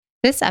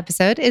This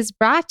episode is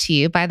brought to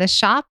you by the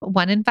Shop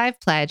 1 in 5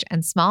 Pledge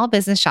and Small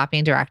Business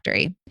Shopping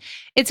Directory.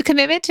 It's a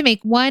commitment to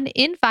make 1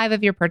 in 5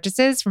 of your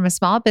purchases from a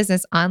small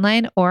business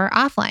online or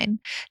offline.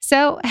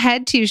 So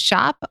head to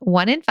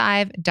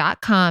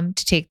shop1in5.com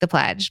to take the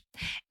pledge.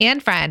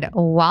 And friend,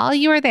 while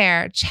you are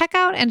there, check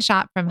out and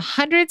shop from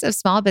hundreds of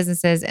small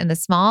businesses in the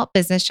Small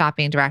Business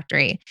Shopping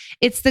Directory.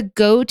 It's the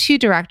go-to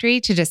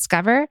directory to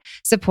discover,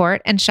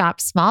 support, and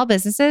shop small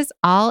businesses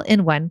all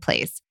in one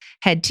place.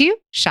 Head to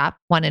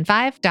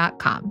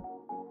shop1in5.com.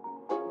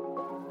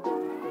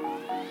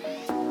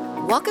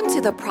 Welcome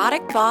to the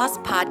Product Boss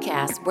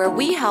Podcast, where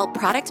we help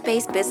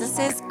product-based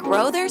businesses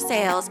grow their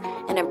sales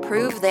and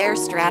improve their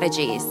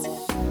strategies.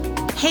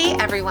 Hey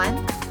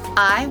everyone,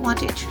 I want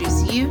to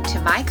introduce you to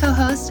my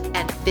co-host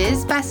and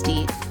biz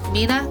bestie,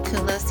 Mina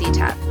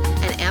Kunlo-Sitep,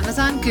 an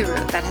Amazon guru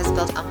that has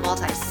built a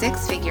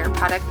multi-six-figure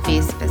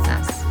product-based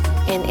business.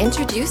 And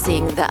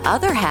introducing the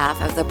other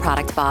half of the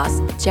Product Boss,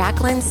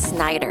 Jacqueline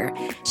Snyder.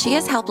 She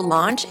has helped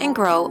launch and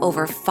grow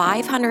over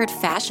 500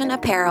 fashion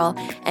apparel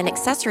and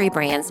accessory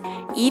brands,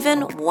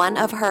 even one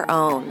of her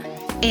own.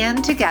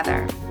 And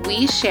together,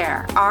 we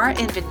share our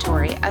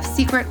inventory of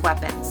secret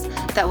weapons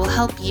that will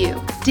help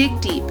you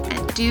dig deep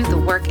and do the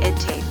work it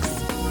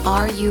takes.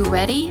 Are you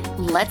ready?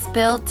 Let's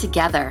build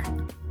together.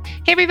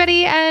 Hey,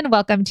 everybody, and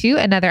welcome to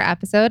another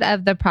episode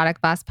of the Product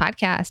Boss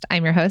Podcast.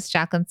 I'm your host,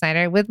 Jacqueline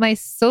Snyder, with my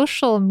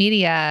social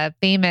media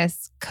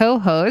famous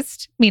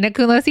co-host, Mina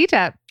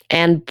Kunlo-Sitep.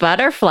 And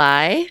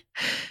Butterfly,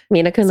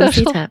 Mina Kunlo-Sitep.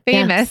 Social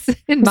famous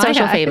in my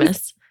social eyes.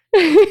 famous.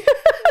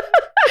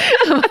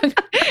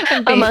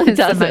 among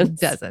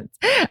dozens.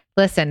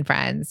 Listen,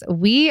 friends,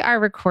 we are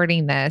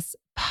recording this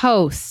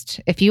post,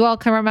 if you all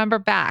can remember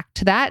back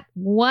to that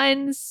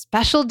one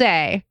special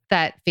day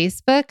that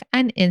Facebook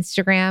and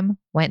Instagram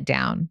went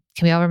down.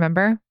 Can we all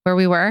remember where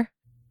we were?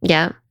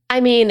 Yeah.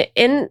 I mean,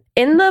 in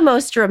the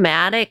most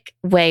dramatic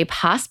way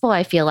possible,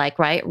 I feel like,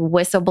 right?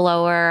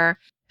 Whistleblower.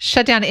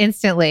 Shut down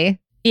instantly.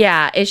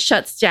 Yeah, it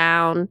shuts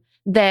down.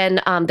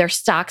 Then their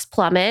stocks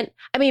plummet.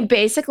 I mean,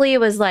 basically, it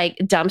was like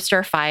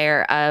dumpster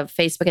fire of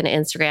Facebook and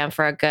Instagram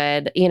for a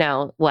good,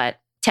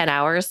 10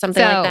 hours,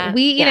 something like that.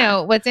 You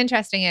know, what's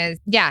interesting is,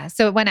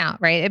 so it went out,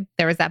 right?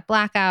 There was that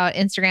blackout.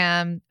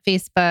 Instagram,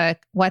 Facebook,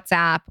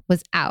 WhatsApp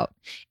was out.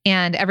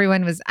 And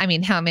everyone was,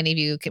 how many of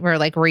you were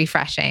like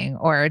refreshing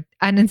or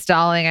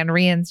uninstalling and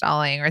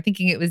reinstalling or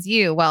thinking it was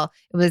you? Well,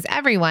 it was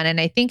everyone.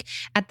 And I think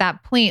at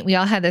that point, we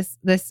all had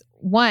this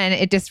one,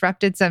 it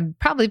disrupted some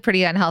probably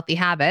pretty unhealthy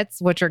habits,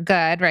 which are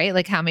good, right?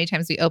 Like how many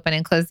times we open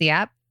and close the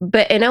app.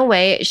 But in a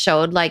way, it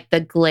showed like the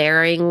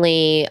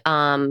glaringly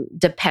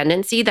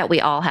dependency that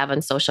we all have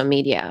on social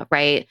media,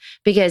 right?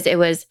 Because it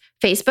was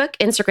Facebook,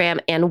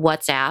 Instagram, and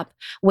WhatsApp,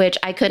 which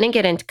I couldn't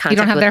get into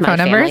contact with my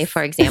family,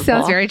 for example.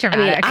 Sounds very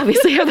dramatic.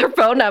 Obviously, have their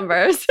phone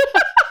numbers.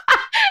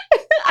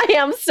 I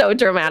am so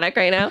dramatic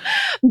right now.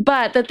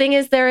 But the thing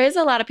is, there is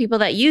a lot of people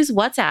that use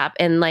WhatsApp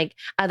in like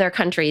other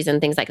countries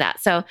and things like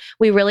that. So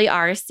we really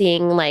are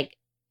seeing like,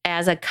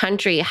 as a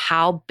country,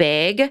 how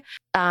big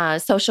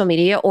social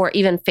media or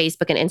even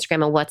Facebook and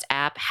Instagram and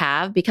WhatsApp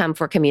have become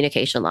for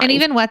communication lines. And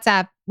even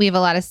WhatsApp, we have a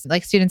lot of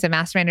like students and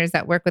masterminders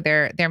that work with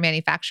their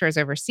manufacturers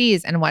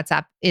overseas, and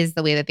WhatsApp is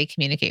the way that they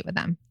communicate with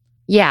them.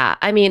 Yeah.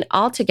 I mean,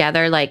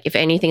 altogether, like if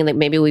anything, like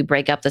maybe we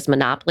break up this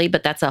monopoly,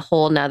 but that's a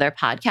whole nother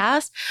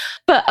podcast.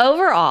 But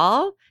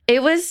overall,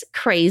 it was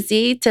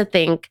crazy to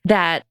think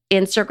that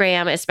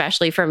Instagram,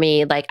 especially for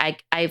me, like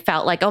I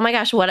felt like, oh my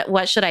gosh,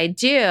 what should I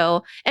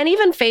do? And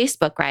even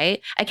Facebook,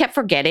 right? I kept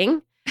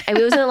forgetting. It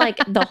wasn't like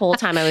the whole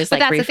time I was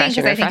like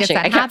refreshing.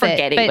 I kept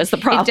forgetting was the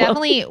problem. It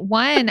definitely,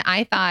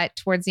 I thought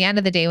towards the end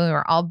of the day when we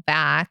were all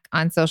back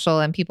on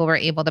social and people were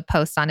able to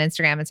post on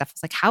Instagram and stuff, I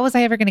was like, how was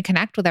I ever going to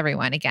connect with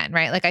everyone again?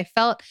 Right? Like I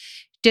felt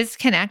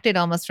disconnected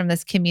almost from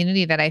this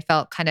community that I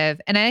felt kind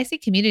of, and I say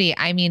community,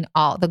 I mean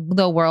all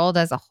the world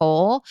as a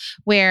whole,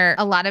 where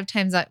a lot of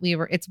times that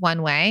it's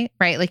one way,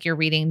 right? Like you're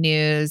reading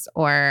news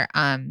or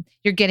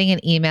you're getting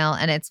an email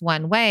and it's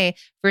one way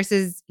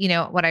versus,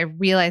 what I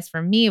realized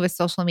for me with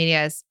social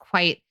media is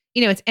quite,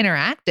 it's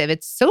interactive,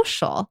 it's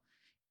social.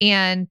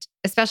 And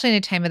especially in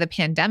a time of the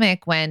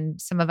pandemic when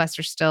some of us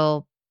are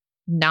still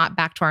not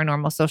back to our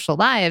normal social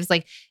lives,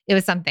 like it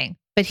was something.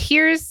 But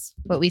here's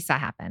what we saw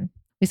happen.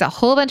 We saw a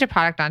whole bunch of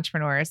product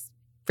entrepreneurs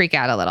freak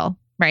out a little,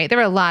 right? There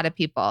were a lot of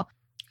people.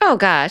 Oh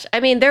gosh. I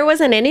mean, there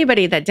wasn't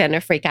anybody that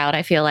didn't freak out,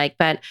 I feel like.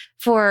 But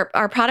for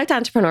our product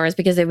entrepreneurs,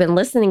 because they've been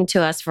listening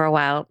to us for a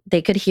while,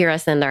 they could hear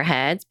us in their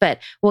heads, but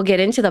we'll get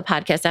into the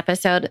podcast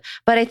episode.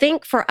 But I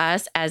think for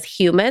us as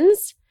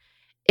humans,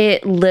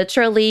 it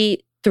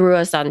literally threw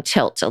us on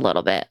tilt a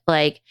little bit.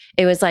 Like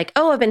it was like,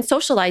 oh, I've been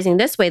socializing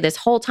this way this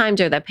whole time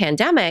during the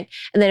pandemic.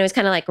 And then it was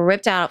kind of like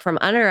ripped out from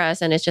under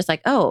us. And it's just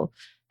like, oh,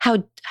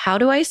 how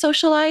do I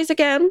socialize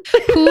again?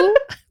 Who,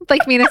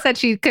 like Mina said,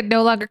 she could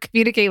no longer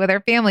communicate with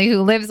her family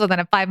who lives within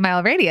a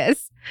 5-mile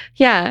radius.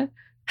 Yeah.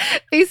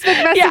 Facebook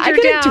Messenger I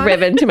could have down.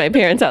 driven to my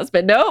parents' house,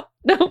 but nope.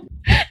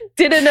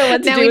 Didn't know what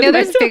to do. Now we know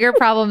there's bigger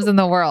problems in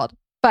the world.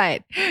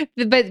 But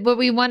what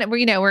we want,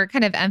 we're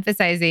kind of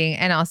emphasizing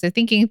and also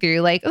thinking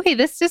through like, okay,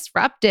 this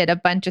disrupted a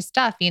bunch of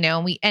stuff,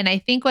 and I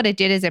think what it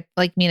did is it,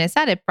 like Mina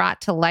said, it brought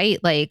to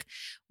light like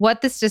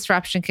what this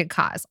disruption could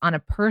cause on a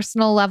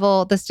personal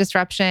level, this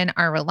disruption,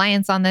 our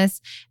reliance on this,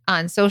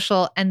 on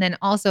social, and then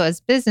also as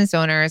business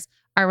owners,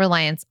 our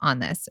reliance on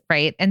this,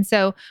 right? And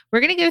so we're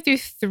going to go through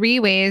 3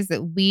 ways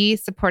that we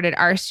supported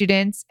our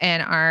students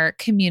and our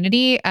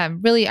community.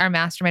 Really, our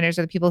masterminders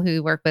are the people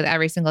who work with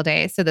every single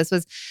day. So this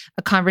was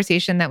a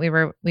conversation that we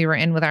were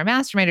in with our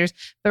masterminders,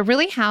 but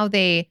really how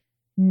they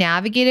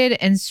navigated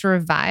and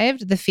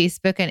survived the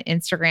Facebook and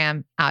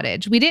Instagram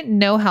outage. We didn't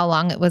know how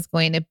long it was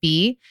going to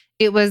be.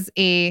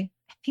 I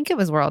think it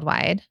was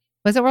worldwide.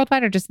 Was it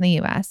worldwide or just in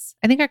the US?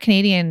 I think our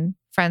Canadian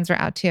friends were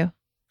out too.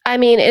 I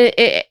mean,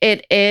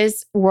 it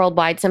is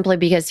worldwide simply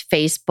because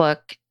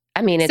Facebook,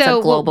 it's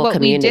a global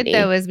community. What we did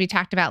though is we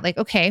talked about like,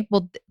 okay,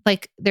 well,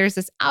 like there's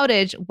this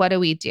outage. What do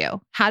we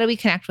do? How do we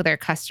connect with our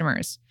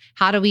customers?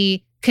 How do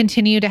we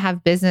continue to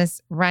have business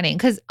running?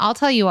 Because I'll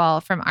tell you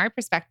all from our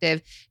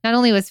perspective, not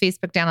only was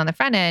Facebook down on the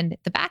front end,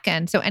 the back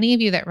end. So any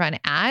of you that run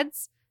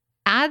ads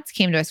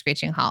came to a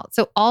screeching halt.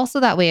 So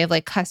also that way of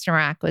like customer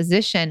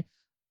acquisition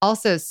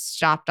also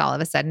stopped all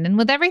of a sudden. And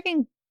with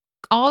everything,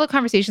 all the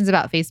conversations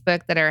about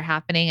Facebook that are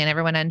happening and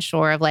everyone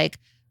unsure of like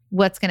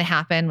what's going to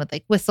happen with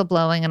like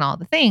whistleblowing and all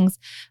the things,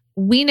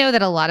 we know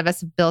that a lot of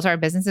us have built our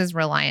businesses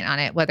reliant on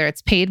it, whether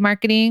it's paid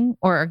marketing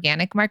or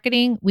organic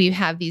marketing. We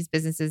have these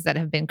businesses that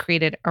have been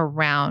created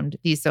around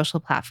these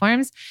social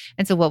platforms.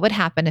 And so what would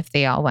happen if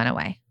they all went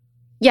away?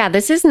 Yeah,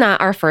 this is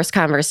not our first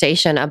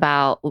conversation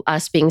about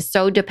us being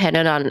so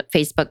dependent on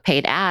Facebook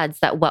paid ads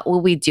that what will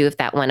we do if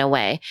that went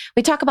away?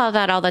 We talk about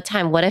that all the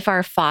time. What if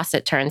our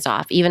faucet turns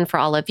off? Even for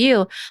all of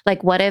you,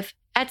 like what if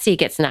Etsy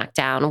gets knocked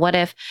down?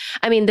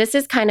 This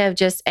is kind of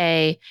just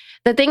the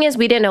thing is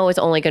we didn't know it was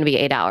only going to be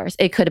 8 hours.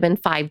 It could have been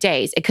 5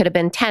 days. It could have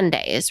been 10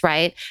 days,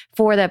 right?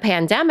 For the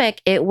pandemic,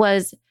 it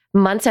was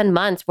months and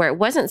months where it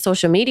wasn't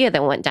social media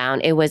that went down,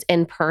 it was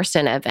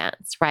in-person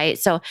events, right?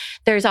 So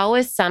there's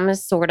always some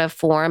sort of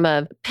form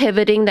of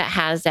pivoting that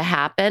has to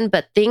happen,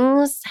 but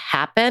things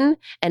happen.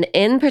 And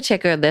in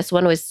particular, this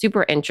one was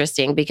super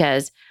interesting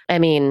because,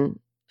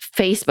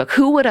 Facebook,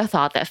 who would have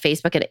thought that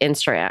Facebook and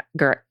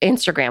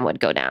Instagram would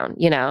go down,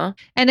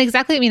 And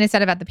exactly what Mina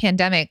said about the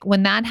pandemic,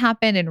 when that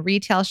happened and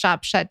retail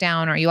shops shut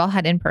down or you all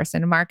had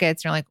in-person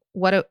markets, you're like,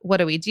 what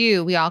do we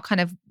do? We all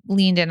kind of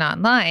leaned in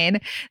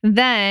online.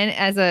 Then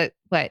as a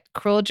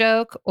cruel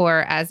joke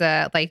or as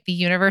a like the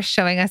universe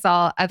showing us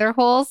all other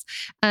holes,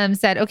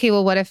 said, okay,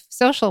 well, what if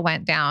social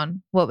went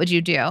down? What would you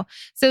do?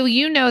 So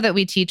that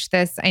we teach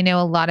this. I know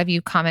a lot of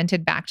you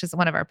commented back to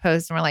one of our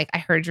posts and were like, I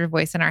heard your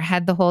voice in our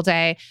head the whole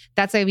day.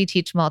 That's why we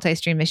teach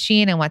multi-stream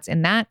machine and what's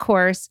in that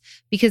course,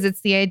 because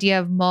it's the idea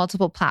of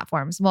multiple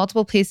platforms,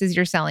 multiple places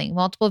you're selling,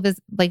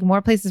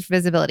 more places for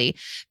visibility.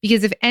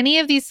 Because if any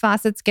of these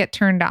faucets get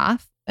turned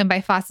off, and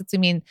by faucets, we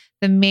mean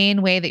the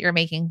main way that you're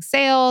making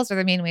sales or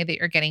the main way that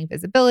you're getting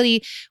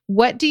visibility.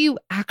 What do you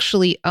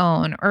actually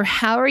own? Or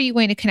how are you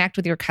going to connect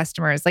with your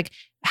customers? Like,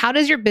 how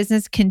does your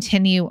business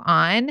continue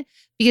on?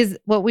 Because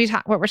what we're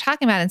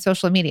talking about in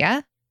social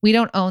media, we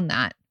don't own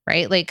that,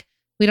 right? Like,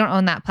 we don't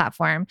own that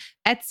platform.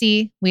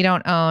 Etsy, we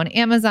don't own.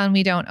 Amazon,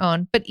 we don't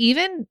own. But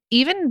even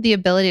the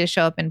ability to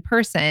show up in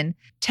person,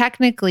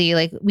 technically,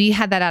 like we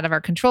had that out of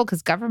our control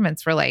because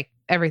governments were like,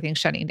 everything's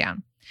shutting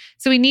down.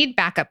 So we need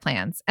backup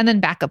plans and then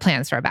backup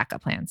plans for our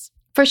backup plans.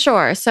 For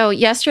sure. So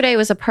yesterday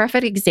was a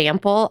perfect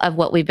example of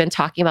what we've been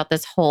talking about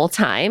this whole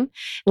time.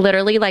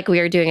 Literally, like we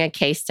were doing a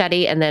case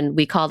study and then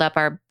we called up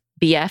our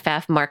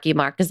BFF, Mark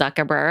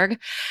Zuckerberg.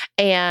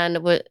 And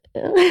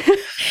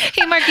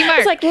hey, Marky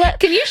Mark, like,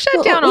 can you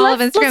shut down all of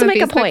Instagram let's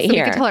make and Facebook a point so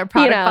here. We can tell our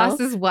product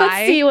bosses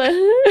why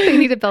they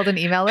need to build an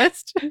email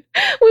list? We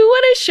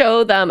want to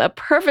show them a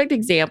perfect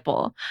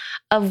example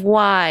of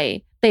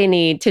why they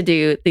need to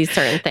do these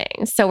certain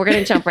things. So we're going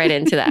to jump right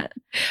into that.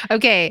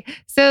 Okay.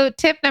 So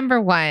tip number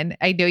 1,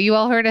 I know you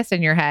all heard us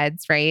in your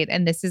heads, right?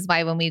 And this is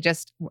why when we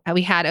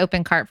had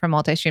open cart for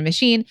multi-stream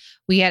machine,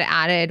 we had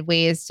added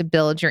ways to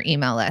build your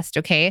email list.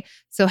 Okay.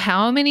 So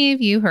how many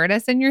of you heard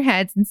us in your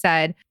heads and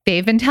said,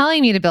 they've been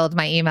telling me to build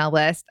my email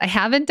list. I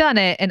haven't done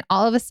it. And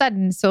all of a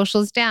sudden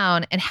social's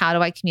down. And how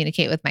do I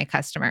communicate with my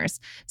customers?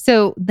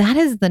 So that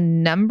is the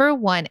number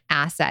 1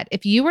 asset.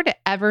 If you were to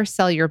ever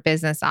sell your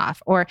business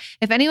off, or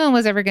if anyone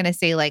was ever going to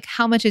say like,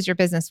 how much is your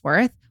business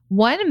worth?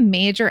 One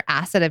major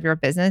asset of your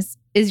business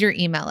is your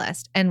email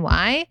list. And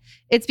why?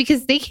 It's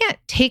because they can't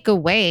take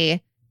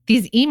away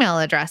these email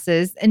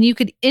addresses and you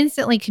could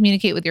instantly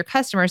communicate with your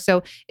customers.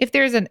 So if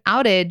there's an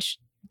outage,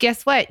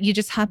 guess what? You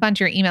just hop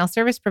onto your email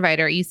service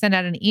provider, you send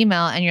out an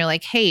email and you're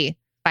like, hey,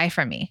 buy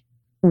from me.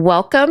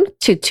 Welcome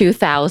to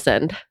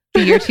 2000.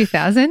 The year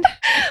 2000?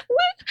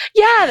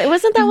 Yeah, it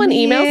wasn't that when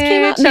emails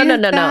came out? No.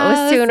 It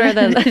was sooner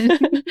than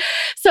that.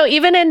 So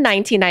even in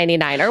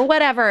 1999 or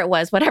whatever it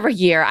was, whatever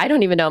year, I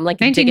don't even know. I'm like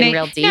digging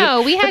real deep.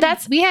 No, we had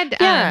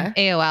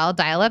AOL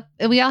dial-up.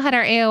 We all had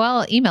our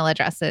AOL email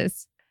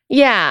addresses.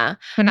 Yeah,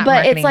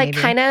 but it's like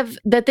kind of,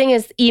 the thing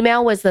is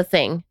email was the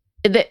thing.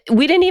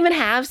 we didn't even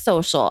have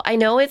social. I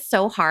know it's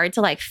so hard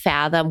to like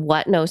fathom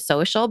what no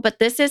social, but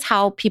this is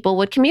how people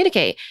would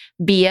communicate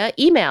via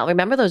email.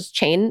 Remember those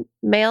chain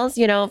mails,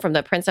 from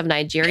the Prince of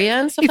Nigeria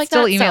and stuff He's like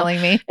still that?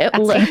 emailing me,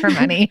 asking for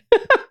money.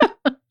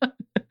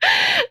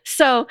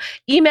 So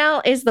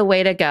email is the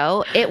way to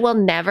go. It will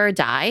never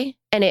die.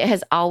 And it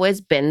has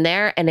always been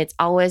there. And it's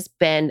always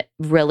been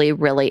really,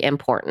 really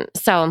important.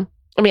 So,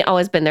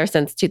 always been there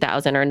since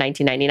 2000 or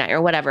 1999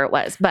 or whatever it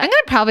was. But I'm going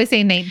to probably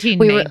say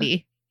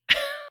 1990.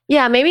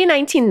 Yeah, maybe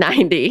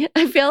 1990.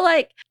 I feel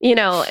like,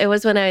 it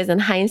was when I was in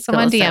high school.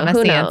 Someone DM us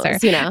who the knows, answer.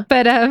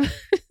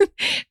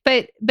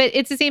 But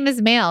it's the same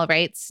as mail,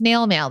 right?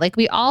 Snail mail. Like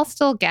we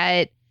also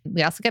get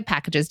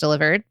packages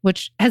delivered,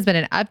 which has been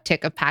an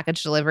uptick of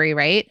package delivery,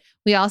 right?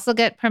 We also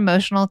get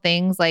promotional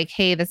things like,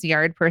 hey, this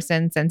yard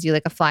person sends you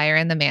like a flyer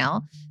in the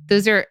mail.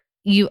 Those are,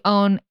 you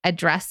own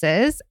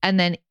addresses, and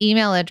then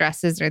email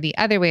addresses are the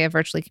other way of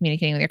virtually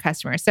communicating with your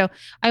customers. So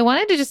I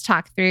wanted to just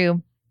talk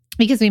through,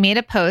 because we made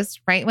a post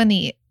right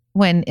when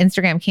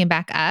Instagram came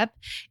back up,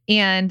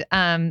 and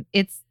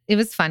it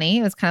was funny.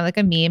 It was kind of like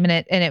a meme,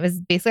 and it was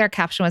basically, our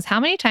caption was, how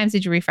many times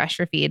did you refresh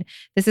your feed?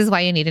 This is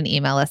why you need an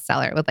email list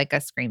seller, with like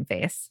a scream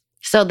face.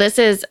 So this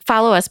is,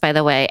 follow us, by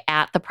the way,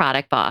 at The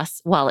Product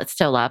Boss while it's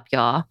still up,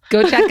 y'all.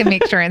 Go check and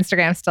make sure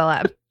Instagram's still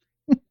up.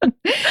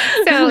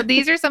 So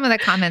these are some of the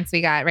comments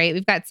we got, right?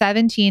 We've got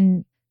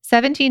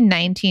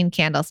 1719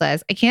 Candle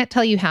says, I can't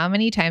tell you how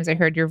many times I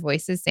heard your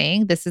voices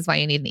saying, this is why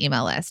you need an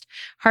email list.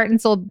 Heart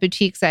and Soul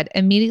Boutique said,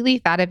 immediately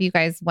thought of you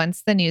guys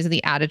once the news of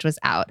the outage was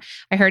out.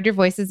 I heard your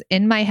voices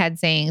in my head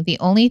saying, the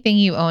only thing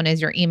you own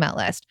is your email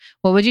list.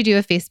 What would you do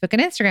if Facebook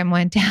and Instagram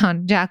went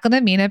down? Jacqueline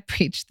and Mina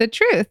preached the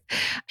truth.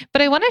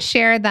 But I want to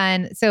share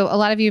then, so a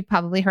lot of you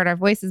probably heard our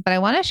voices, but I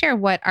want to share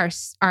what our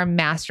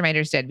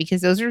masterminders did, because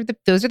those are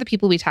the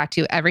people we talk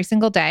to every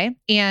single day.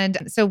 And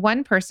so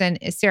one person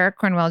is Sarah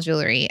Cornwell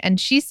Jewelry, and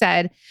she said,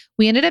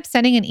 we ended up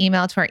sending an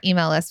email to our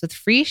email list with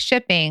free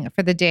shipping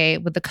for the day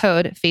with the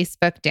code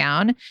Facebook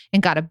down,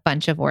 and got a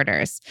bunch of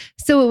orders.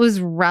 So it was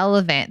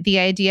relevant. The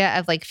idea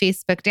of like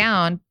Facebook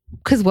down,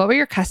 because what were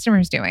your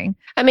customers doing?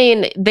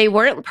 They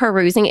weren't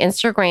perusing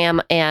Instagram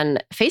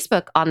and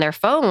Facebook on their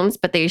phones,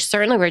 but they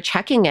certainly were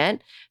checking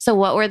it. So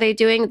what were they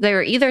doing? They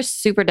were either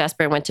super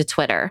desperate and went to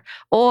Twitter,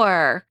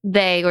 or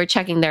they were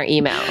checking their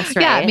emails,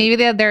 right? Yeah, maybe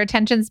their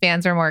attention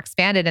spans are more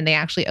expanded and they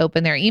actually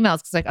open their emails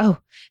because like, oh,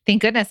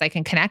 thank goodness I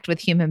can connect with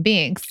human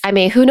beings.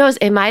 Who knows?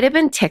 It might have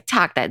been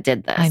TikTok that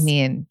did this.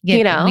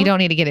 We don't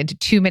need to get into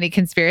too many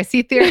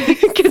conspiracy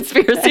theories.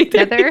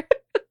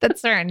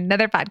 That's for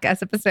another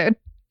podcast episode.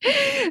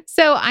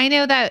 So I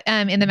know that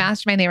in the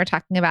mastermind, they were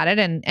talking about it.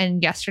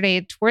 And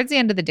yesterday, towards the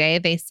end of the day,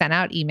 they sent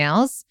out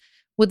emails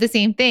with the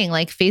same thing,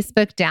 like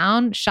Facebook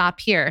down, shop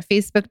here,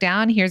 Facebook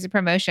down, here's a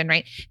promotion,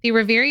 right? They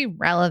were very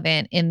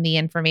relevant in the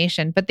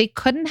information, but they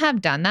couldn't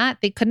have done that.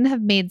 They couldn't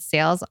have made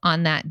sales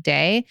on that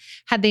day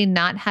had they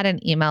not had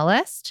an email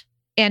list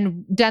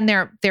and done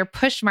their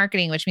push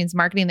marketing, which means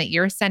marketing that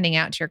you're sending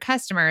out to your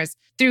customers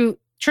through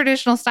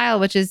traditional style,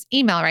 which is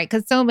email, right?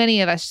 Because so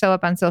many of us show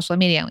up on social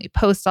media and we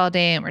post all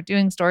day and we're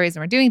doing stories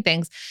and we're doing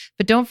things.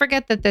 But don't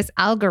forget that this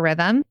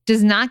algorithm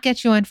does not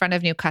get you in front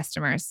of new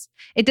customers.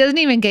 It doesn't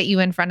even get you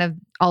in front of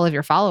all of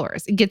your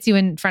followers. It gets you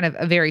in front of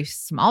a very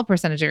small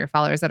percentage of your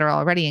followers that are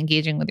already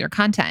engaging with your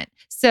content.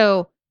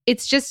 So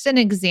it's just an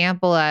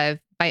example of,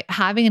 by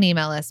having an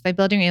email list, by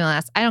building your email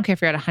list, I don't care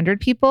if you're at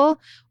 100 people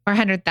or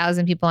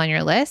 100,000 people on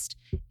your list,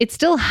 it's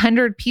still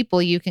 100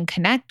 people you can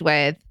connect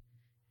with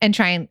and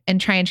try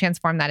and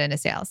transform that into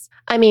sales.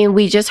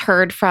 We just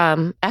heard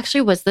from,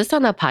 actually, was this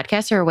on the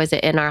podcast or was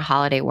it in our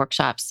holiday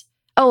workshops?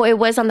 Oh, it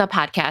was on the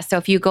podcast. So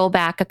if you go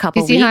back a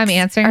couple weeks. You see how I'm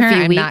answering her?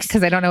 I'm not,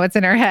 because I don't know what's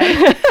in her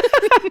head.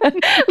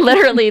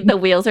 Literally, the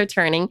wheels are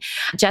turning.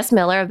 Jess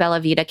Miller of Bella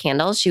Vita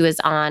Candles, she was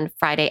on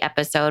Friday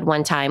episode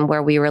one time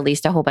where we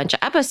released a whole bunch of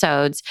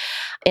episodes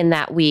in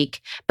that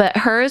week. But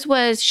hers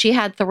was, she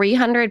had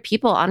 300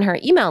 people on her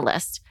email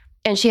list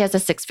and she has a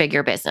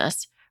 6-figure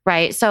business.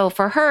 Right. So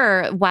for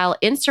her, while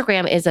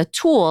Instagram is a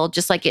tool,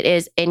 just like it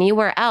is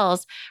anywhere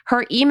else,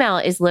 her email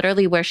is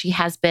literally where she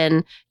has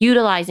been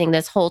utilizing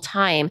this whole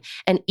time.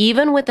 And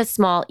even with a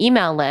small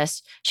email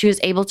list, she was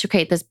able to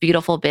create this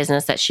beautiful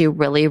business that she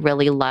really,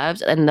 really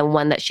loved and the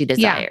one that she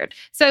desired.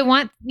 Yeah. So I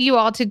want you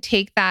all to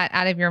take that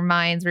out of your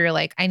minds where you're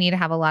like, I need to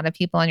have a lot of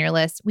people on your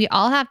list. We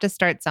all have to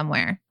start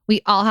somewhere. We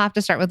all have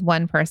to start with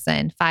one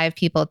person, 5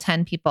 people,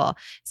 10 people.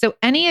 So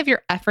any of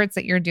your efforts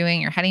that you're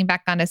doing, you're heading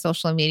back onto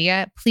social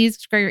media, please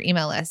grow your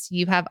email list.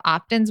 You have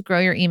opt-ins, grow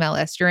your email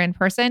list. You're in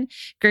person,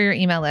 grow your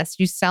email list.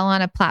 You sell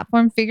on a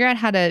platform, figure out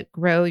how to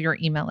grow your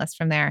email list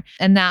from there.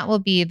 And that will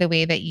be the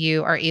way that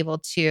you are able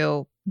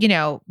to,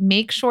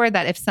 make sure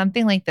that if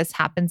something like this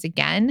happens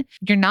again,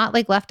 you're not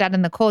like left out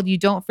in the cold. You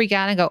don't freak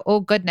out and go, oh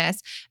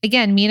goodness.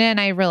 Again, Mina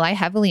and I rely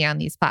heavily on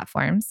these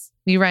platforms.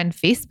 We run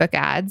Facebook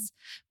ads,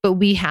 but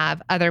we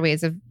have other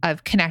ways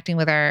of connecting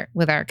with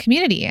our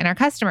community and our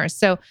customers.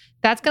 So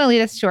that's going to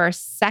lead us to our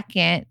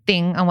second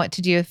thing on what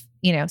to do if,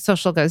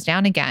 social goes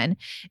down again,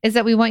 is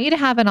that we want you to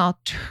have an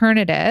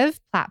alternative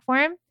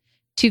platform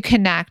to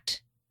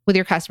connect with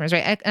your customers,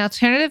 right? An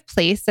alternative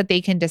place that they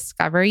can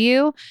discover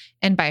you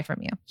and buy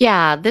from you.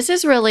 Yeah, this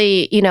is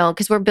really,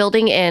 because we're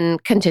building in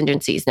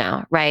contingencies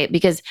now, right?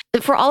 Because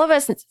for all of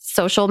us,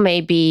 social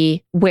may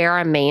be where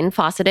our main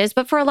faucet is,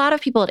 but for a lot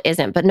of people, it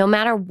isn't. But no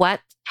matter what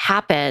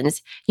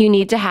happens, you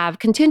need to have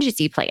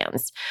contingency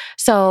plans.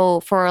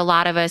 So for a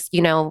lot of us,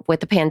 with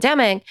the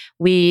pandemic,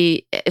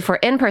 for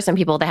in-person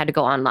people, they had to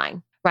go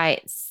online.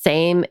 Right.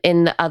 Same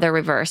in the other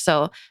reverse.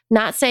 So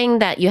not saying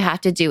that you have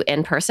to do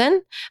in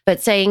person, but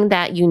saying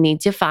that you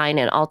need to find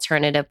an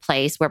alternative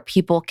place where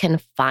people can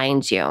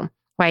find you,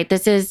 right?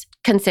 This is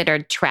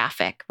considered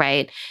traffic,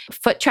 right?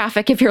 Foot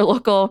traffic if you're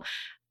local,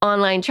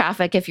 online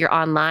traffic if you're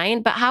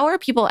online. But how are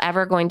people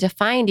ever going to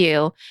find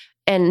you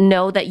and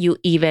know that you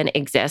even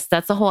exist?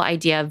 That's the whole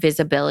idea of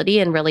visibility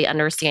and really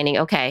understanding,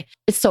 okay,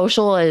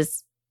 social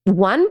is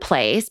one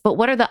place, but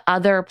what are the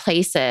other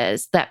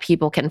places that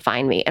people can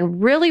find me? And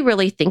really,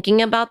 really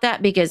thinking about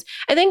that, because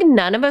I think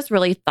none of us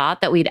really thought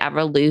that we'd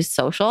ever lose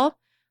social.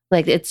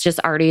 Like it's just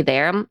already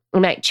there. It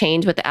might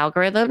change with the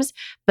algorithms,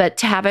 but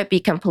to have it be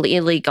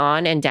completely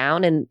gone and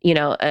down and,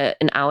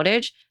 an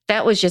outage,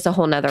 that was just a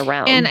whole nother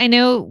realm. And I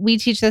know we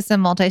teach this in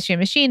Multi-Stream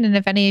Machine. And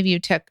if any of you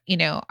took,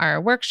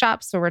 our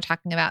workshops where we're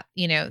talking about,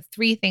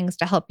 3 things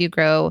to help you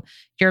grow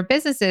your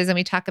businesses. And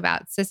we talk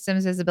about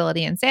systems,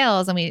 visibility, and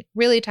sales. And we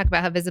really talk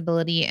about how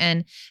visibility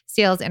and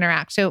sales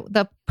interact. So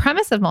the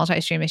premise of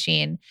Multi-Stream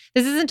Machine,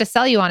 this isn't to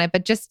sell you on it,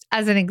 but just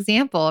as an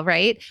example,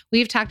 right?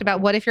 We've talked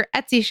about what if your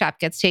Etsy shop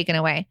gets taken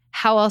away?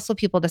 How else will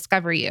people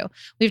discover you?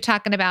 We've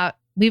talked about,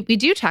 we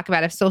do talk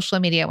about if social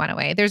media went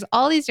away. There's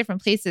all these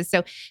different places.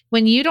 So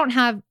when you don't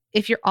have,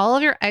 if all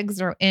of your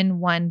eggs are in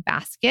one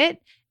basket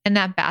and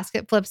that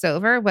basket flips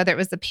over, whether it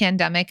was the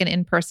pandemic and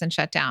in-person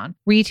shutdown,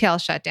 retail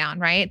shutdown,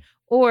 right?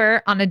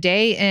 Or on a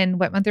day in,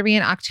 what month are we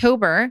in?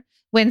 October,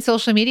 when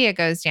social media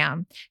goes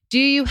down, do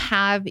you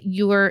have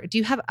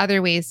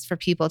other ways for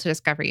people to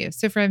discover you?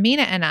 So for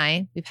Amina and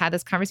I, we've had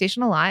this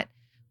conversation a lot.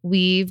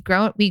 We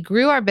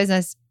grew our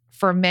business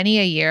for many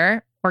a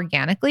year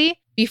organically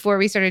before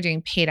we started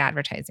doing paid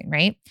advertising,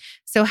 right?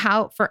 So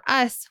for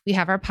us, we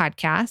have our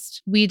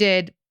podcast. We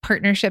did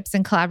partnerships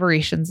and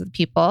collaborations with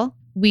people.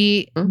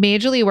 We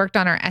majorly worked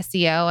on our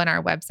SEO and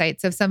our website.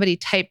 So if somebody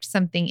typed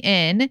something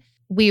in,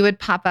 we would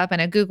pop up in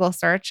a Google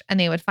search and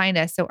they would find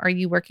us. So are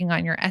you working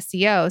on your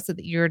SEO so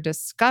that you're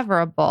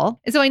discoverable?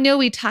 And so I know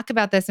we talk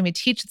about this and we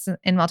teach this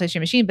in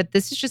Multi-Stream Machine, but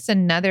this is just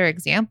another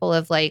example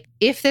of like,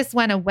 if this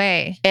went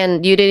away.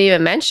 And you didn't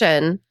even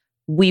mention,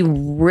 we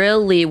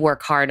really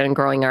work hard on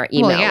growing our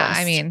email list.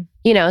 I mean,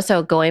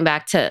 so going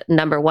back to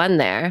number 1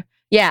 there.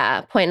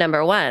 Yeah, point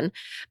number 1.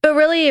 But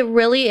really, it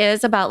really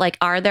is about like,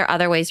 are there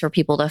other ways for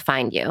people to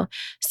find you?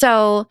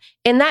 So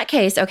in that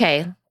case,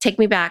 okay, take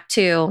me back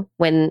to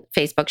when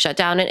Facebook shut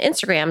down and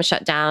Instagram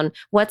shut down.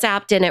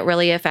 WhatsApp didn't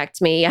really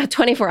affect me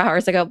 24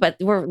 hours ago, but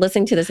we're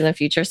listening to this in the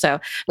future. So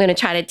I'm going to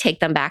try to take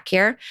them back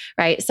here,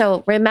 right?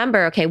 So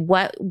remember, okay,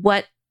 what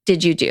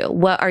did you do?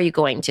 What are you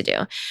going to do?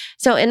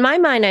 So in my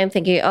mind, I'm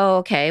thinking, oh,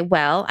 okay,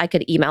 well, I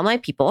could email my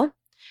people.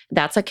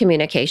 That's a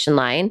communication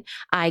line.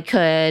 I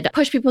could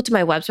push people to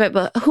my website,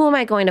 but who am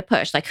I going to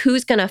push? Like,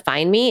 who's going to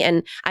find me?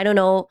 And I don't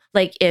know,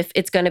 like, if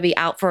it's going to be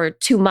out for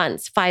 2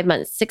 months, 5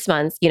 months, 6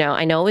 months.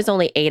 I know it was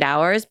only 8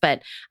 hours,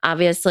 but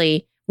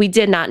obviously we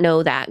did not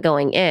know that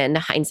going in.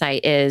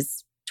 Hindsight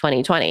is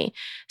 2020.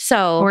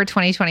 So, or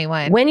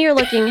 2021. When you're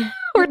looking,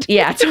 or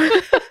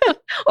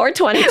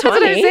 2020. That's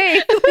what I'm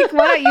saying. Like,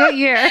 what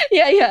year?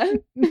 Yeah.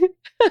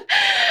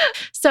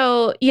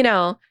 So,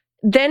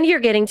 then you're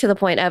getting to the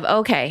point of,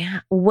 okay,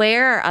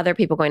 where are other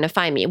people going to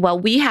find me? Well,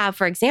 we have,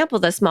 for example,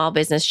 the small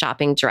business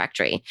shopping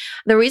directory.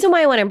 The reason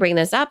why I want to bring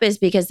this up is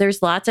because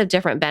there's lots of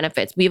different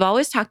benefits. We've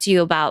always talked to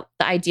you about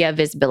the idea of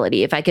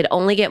visibility. If I could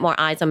only get more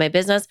eyes on my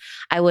business,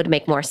 I would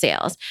make more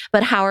sales.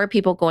 But how are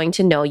people going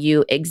to know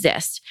you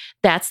exist?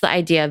 That's the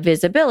idea of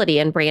visibility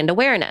and brand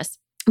awareness.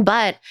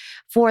 But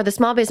for the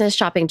small business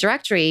shopping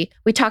directory,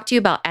 we talked to you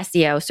about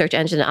SEO, search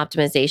engine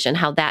optimization,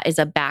 how that is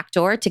a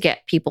backdoor to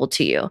get people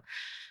to you.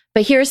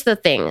 But here's the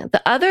thing.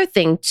 The other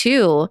thing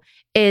too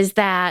is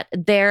that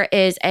there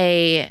is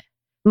a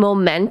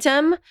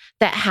momentum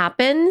that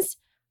happens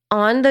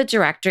on the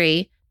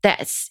directory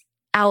that's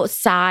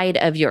outside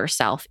of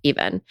yourself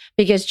even.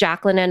 Because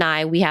Jacqueline and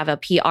I, we have a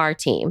PR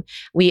team.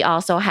 We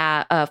also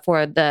have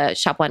for the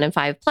Shop 1 and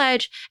 5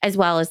 pledge, as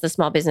well as the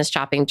small business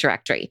shopping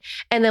directory.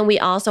 And then we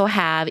also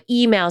have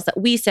emails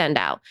that we send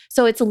out.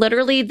 So it's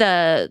literally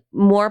the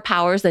more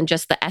powers than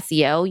just the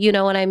SEO, you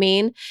know what I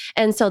mean?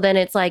 And so then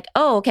it's like,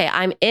 oh, okay,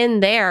 I'm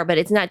in there, but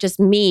it's not just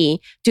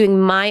me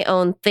doing my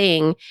own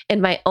thing in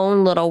my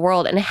own little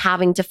world and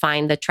having to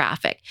find the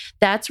traffic.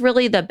 That's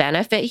really the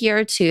benefit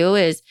here too,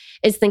 is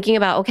thinking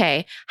about,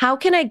 okay, how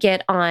can I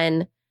get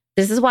on?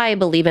 This is why I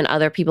believe in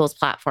other people's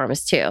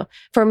platforms too.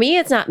 For me,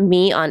 it's not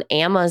me on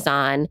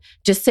Amazon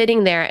just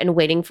sitting there and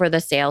waiting for the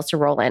sales to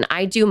roll in.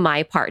 I do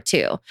my part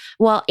too.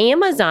 Well,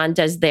 Amazon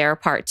does their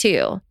part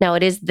too. Now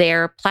it is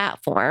their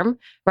platform,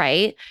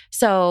 right?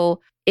 So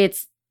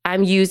it's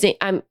I'm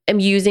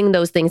using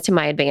those things to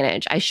my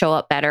advantage. I show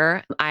up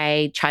better.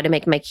 I try to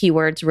make my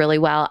keywords really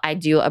well. I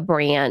do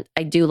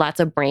lots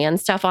of brand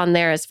stuff on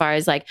there as far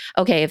as like,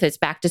 okay, if it's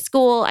back to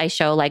school, I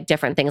show like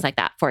different things like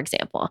that. For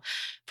example,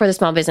 for the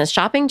small business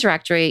shopping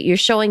directory, you're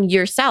showing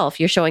yourself,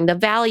 you're showing the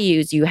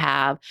values you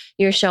have,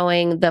 you're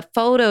showing the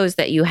photos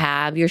that you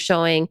have,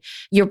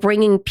 you're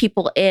bringing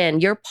people in,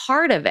 you're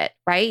part of it,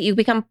 right? You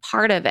become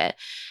part of it.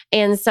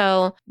 And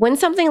so when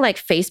something like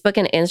Facebook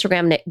and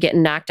Instagram get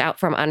knocked out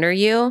from under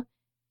you,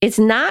 it's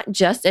not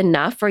just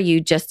enough for you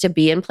just to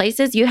be in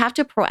places. You have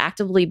to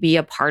proactively be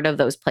a part of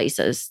those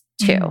places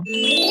too.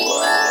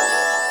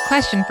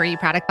 Question for you,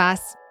 Product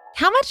Boss.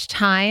 How much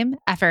time,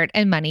 effort,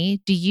 and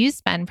money do you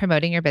spend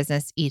promoting your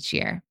business each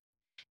year?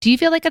 Do you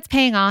feel like it's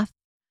paying off?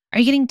 Are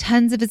you getting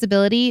tons of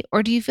visibility,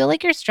 or do you feel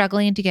like you're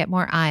struggling to get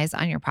more eyes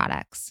on your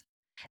products?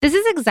 This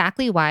is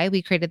exactly why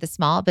we created the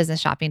Small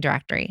Business Shopping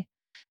Directory.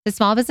 The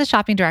Small Business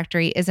Shopping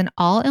Directory is an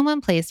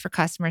all-in-one place for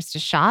customers to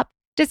shop,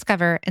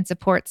 discover, and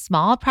support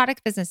small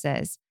product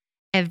businesses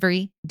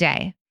every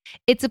day.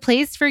 It's a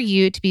place for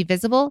you to be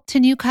visible to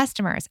new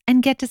customers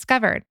and get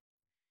discovered.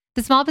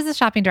 The Small Business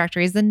Shopping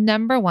Directory is the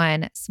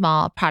 #1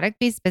 small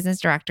product-based business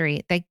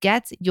directory that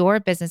gets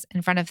your business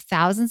in front of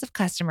thousands of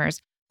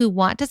customers who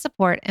want to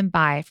support and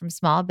buy from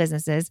small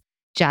businesses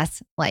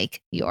just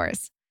like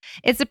yours.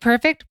 It's a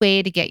perfect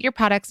way to get your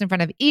products in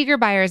front of eager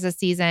buyers this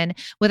season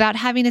without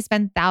having to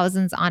spend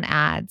thousands on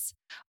ads.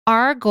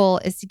 Our goal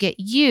is to get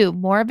you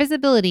more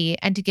visibility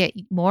and to get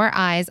more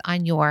eyes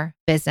on your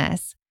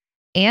business.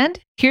 And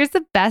here's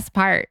the best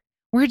part.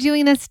 We're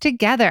doing this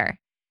together.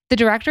 The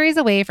directory is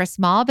a way for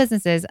small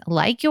businesses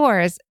like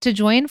yours to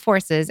join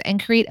forces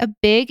and create a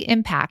big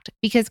impact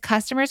because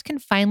customers can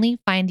finally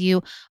find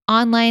you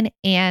online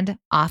and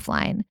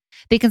offline.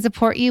 They can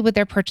support you with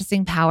their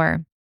purchasing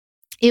power.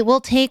 It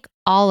will take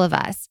all of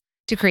us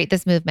to create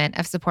this movement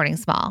of supporting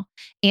small,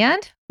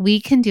 and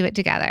we can do it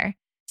together.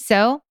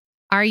 So,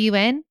 are you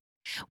in?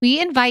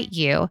 We invite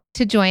you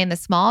to join the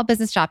Small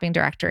Business Shopping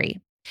Directory.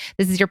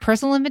 This is your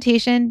personal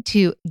invitation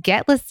to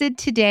get listed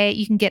today.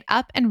 You can get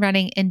up and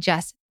running in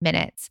just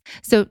minutes.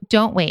 So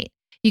don't wait.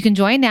 You can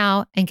join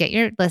now and get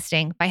your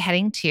listing by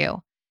heading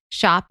to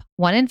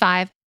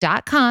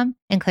shop1in5.com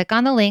and click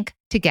on the link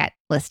to get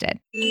listed.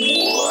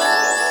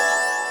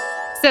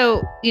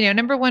 So,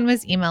 number 1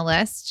 was email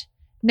list.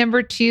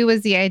 Number 2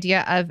 was the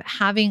idea of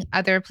having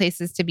other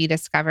places to be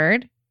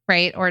discovered,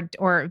 right?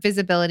 Or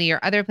visibility or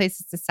other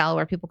places to sell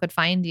where people could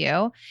find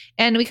you.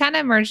 And we kind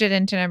of merged it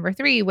into number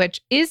 3,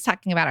 which is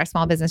talking about our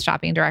small business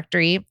shopping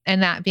directory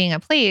and that being a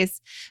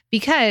place,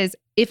 because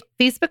if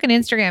Facebook and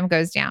Instagram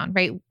goes down,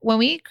 right? When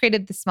we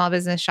created the small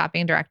business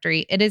shopping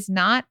directory, it is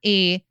not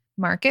a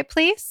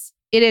marketplace.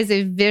 It is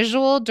a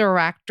visual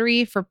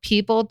directory for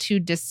people to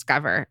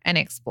discover and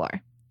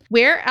explore.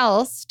 Where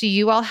else do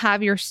you all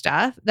have your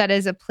stuff that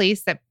is a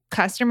place that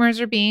customers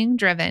are being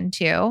driven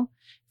to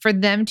for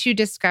them to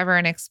discover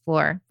and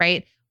explore,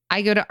 right?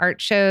 I go to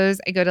art shows,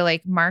 I go to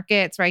like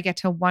markets where I get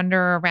to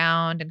wander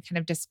around and kind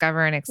of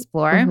discover and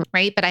explore,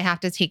 right? But I have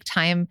to take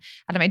time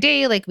out of my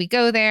day. Like we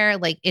go there,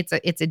 like it's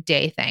a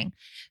day thing.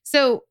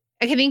 So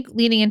I think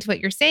leading into what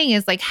you're saying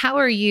is like, how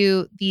are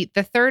you, the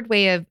third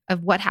way of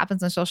what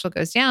happens when social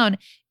goes down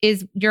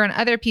is you're on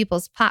other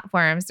people's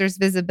platforms. There's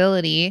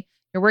visibility.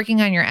 You're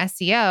working on your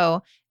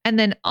SEO. And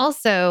then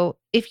also,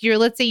 if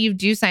let's say you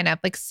do sign up,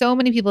 like so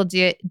many people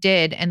did,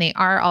 and they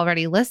are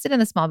already listed in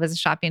the small business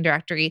shopping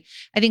directory.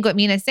 I think what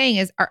Mina's saying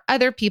is, are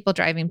other people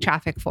driving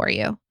traffic for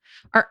you?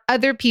 Are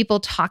other people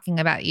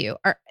talking about you?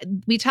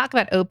 We talk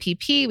about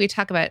OPP, we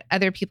talk about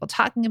other people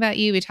talking about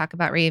you, we talk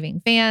about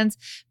raving fans,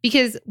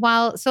 because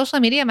while social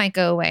media might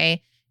go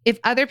away, if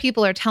other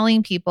people are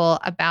telling people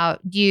about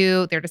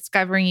you, they're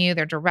discovering you,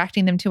 they're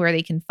directing them to where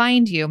they can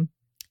find you,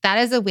 that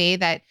is a way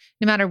that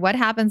no matter what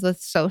happens with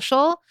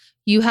social,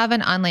 you have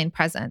an online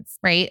presence,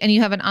 right? And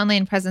you have an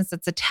online presence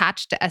that's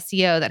attached to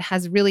SEO that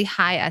has really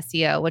high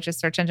SEO, which is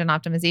search engine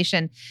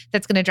optimization,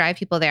 that's going to drive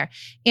people there.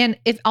 And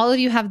if all of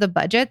you have the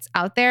budgets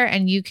out there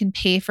and you can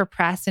pay for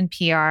press and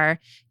PR,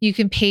 you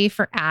can pay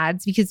for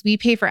ads, because we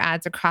pay for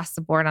ads across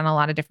the board on a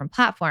lot of different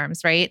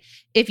platforms, right?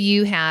 If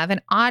you have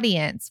an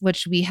audience,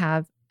 which we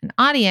have an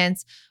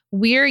audience,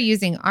 we're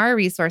using our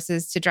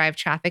resources to drive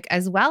traffic,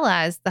 as well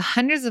as the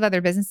hundreds of other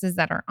businesses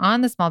that are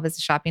on the small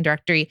business shopping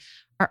directory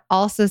are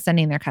also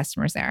sending their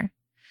customers there.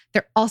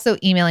 They're also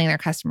emailing their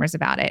customers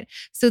about it.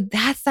 So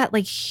that's that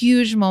like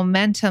huge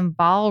momentum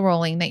ball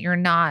rolling that you're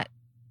not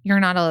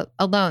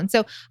alone.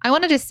 So I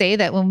wanted to say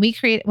that when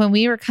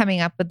we were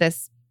coming up with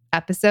this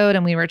episode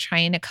and we were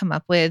trying to come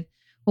up with,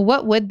 well,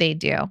 what would they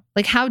do?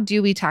 Like, how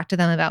do we talk to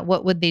them about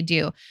what would they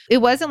do? It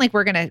wasn't like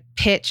we're going to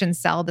pitch and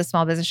sell the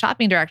small business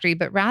shopping directory,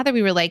 but rather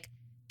we were like,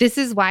 this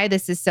is why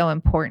this is so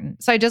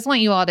important. So I just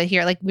want you all to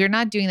hear, like, we're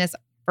not doing this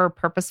for a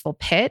purposeful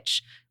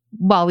pitch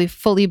while we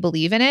fully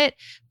believe in it,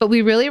 but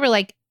we really were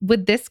like,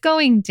 with this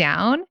going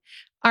down,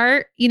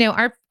 our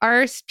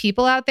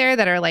people out there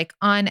that are like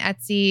on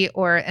Etsy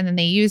and then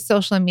they use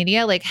social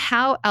media, like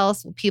how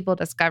else will people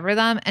discover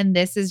them? And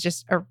this is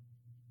just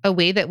a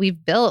way that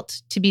we've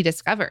built to be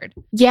discovered.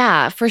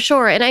 Yeah, for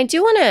sure. And I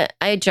do want to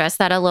address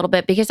that a little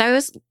bit because I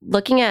was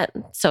looking at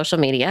social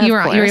media. You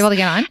were able to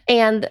get on?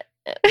 And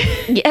no.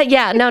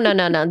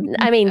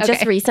 I mean, Okay.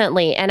 just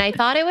recently. And I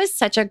thought it was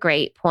such a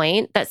great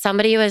point that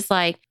somebody was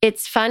like,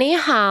 it's funny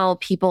how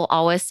people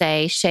always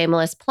say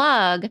shameless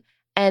plug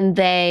and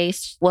they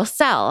will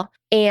sell.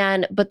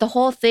 But the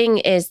whole thing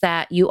is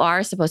that you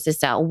are supposed to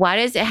sell. Why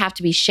does it have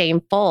to be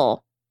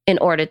shameful in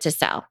order to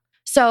sell?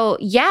 So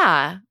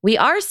yeah, we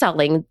are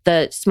selling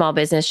the small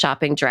business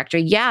shopping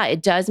directory. Yeah,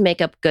 it does make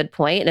a good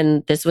point.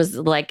 And this was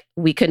like,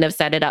 we couldn't have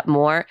set it up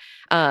more,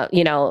 Like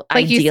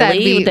ideally. you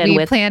said,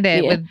 we planned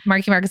it with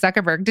Mark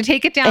Zuckerberg to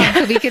take it down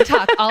so we could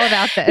talk all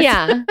about this.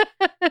 Yeah.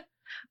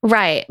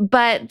 Right.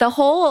 But the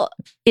whole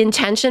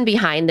intention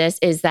behind this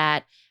is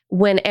that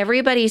when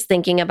everybody's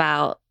thinking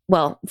about,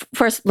 well,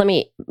 first, let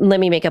me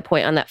make a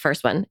point on that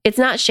first one. It's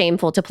not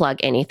shameful to plug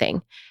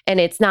anything.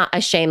 And it's not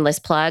a shameless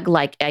plug,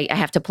 like I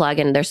have to plug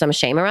and there's some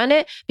shame around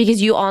it,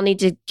 because you all need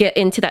to get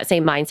into that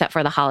same mindset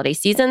for the holiday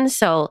season.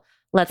 So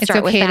let's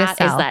start with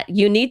that, is that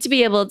you need to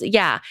be able to,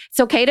 it's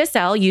okay to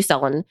sell. You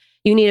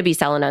need to be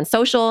selling on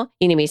social.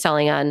 You need to be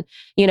selling on,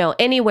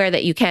 anywhere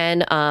that you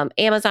can,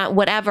 Amazon,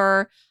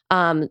 whatever,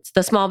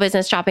 the small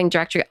business shopping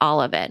directory,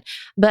 all of it.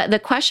 But the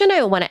question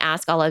I want to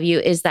ask all of you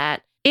is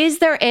that, is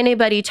there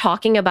anybody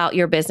talking about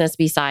your business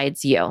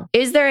besides you?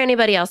 Is there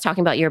anybody else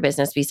talking about your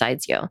business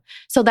besides you?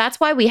 So that's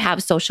why we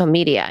have social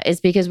media, is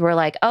because we're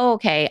like, oh,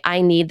 okay, I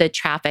need the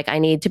traffic. I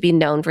need to be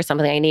known for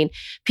something. I need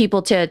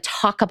people to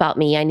talk about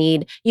me. I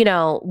need,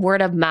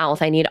 word of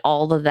mouth. I need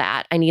all of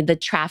that. I need the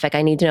traffic.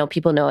 I need to know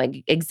people know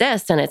it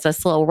exists. And it's a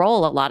slow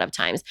roll a lot of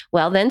times.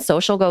 Well, then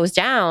social goes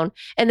down.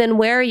 And then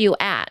where are you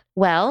at?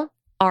 Well,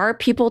 are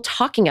people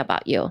talking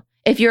about you?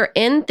 If you're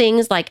in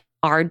things like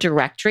our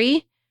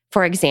directory,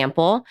 for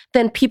example,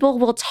 then people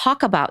will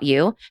talk about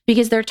you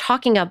because they're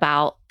talking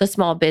about the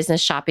small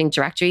business shopping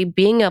directory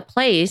being a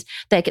place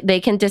that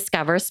they can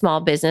discover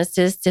small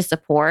businesses to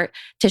support,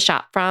 to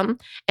shop from,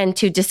 and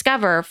to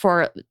discover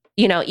for,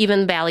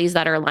 even values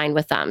that are aligned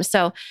with them.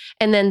 So,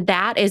 and then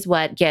that is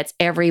what gets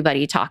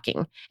everybody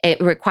talking. It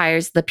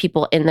requires the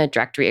people in the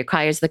directory. It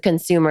requires the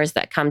consumers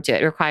that come to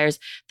it. It requires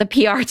the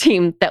PR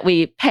team that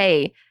we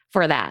pay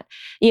for that,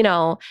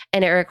 and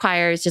it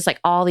requires just like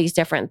all these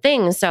different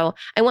things. So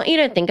I want you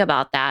to think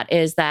about that,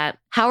 is that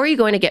how are you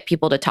going to get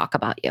people to talk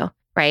about you,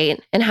 right?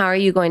 And how are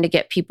you going to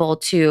get people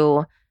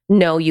to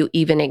know you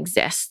even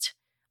exist?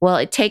 Well,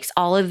 it takes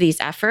all of these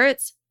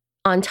efforts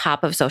on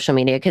top of social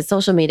media, because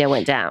social media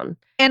went down.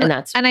 And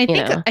I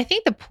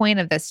think the point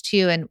of this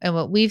too, and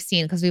what we've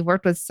seen, because we've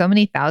worked with so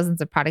many thousands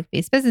of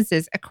product-based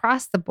businesses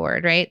across the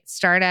board, right?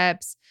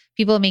 Startups,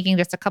 people making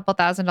just a couple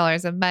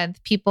 $1,000s a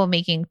month, people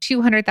making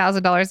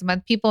 $200,000 a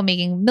month, people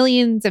making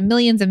millions and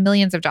millions and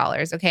millions of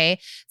dollars. Okay.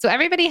 So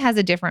everybody has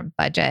a different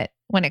budget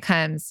when it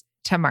comes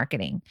to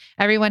marketing.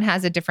 Everyone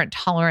has a different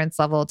tolerance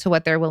level to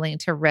what they're willing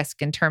to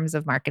risk in terms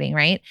of marketing,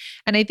 right?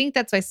 And I think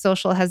that's why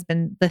social has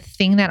been the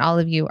thing that all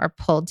of you are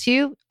pulled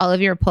to. All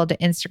of you are pulled to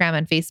Instagram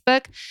and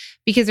Facebook,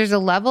 because there's a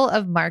level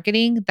of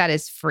marketing that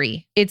is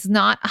free. It's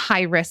not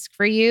high risk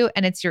for you,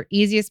 and it's your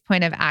easiest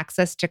point of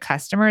access to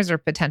customers or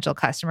potential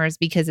customers,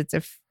 because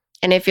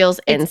and it feels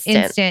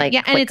instant. Like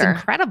quicker. And it's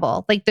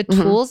incredible. Like the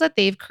tools that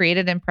they've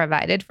created and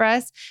provided for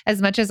us,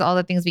 as much as all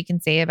the things we can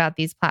say about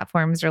these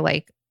platforms are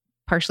like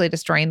partially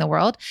destroying the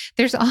world,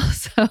 there's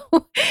also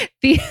but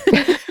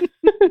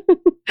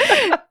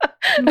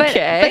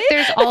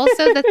there's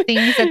also the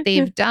things that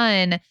they've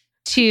done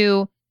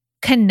to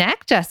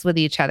connect us with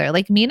each other.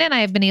 Like Mina and I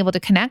have been able to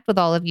connect with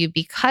all of you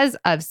because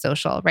of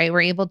social, right? We're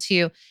able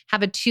to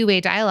have a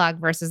two-way dialogue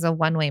versus a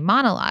one-way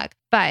monologue.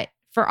 But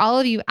for all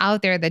of you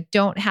out there that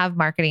don't have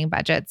marketing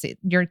budgets,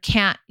 you're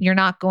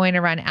not going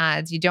to run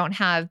ads. You don't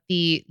have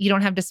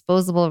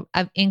disposable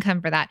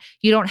income for that.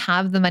 You don't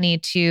have the money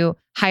to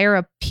hire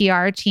a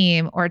PR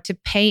team or to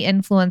pay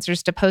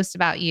influencers to post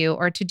about you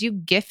or to do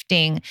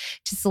gifting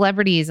to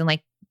celebrities. And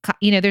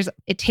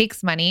it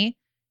takes money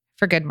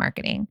for good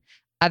marketing.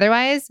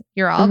 Otherwise,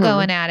 you're all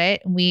going at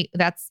it.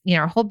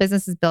 Our whole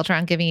business is built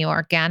around giving you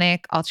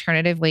organic,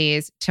 alternative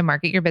ways to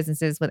market your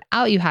businesses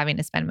without you having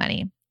to spend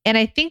money. And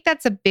I think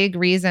that's a big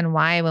reason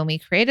why when we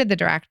created the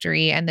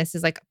directory, and this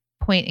is like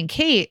point in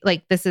Kate,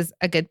 like this is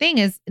a good thing,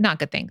 is not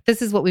good thing.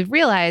 This is what we've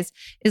realized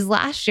is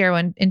last year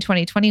in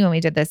 2020, when we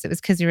did this, it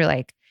was because we were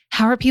like,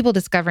 how are people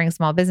discovering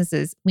small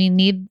businesses? We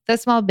need the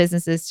small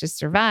businesses to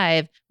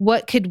survive.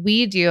 What could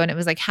we do? And it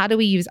was like, how do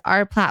we use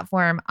our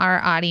platform,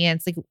 our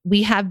audience? Like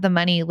we have the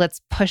money,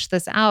 let's push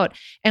this out.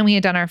 And we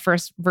had done our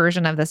first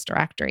version of this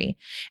directory.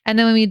 And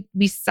then when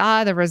we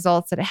saw the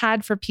results that it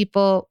had for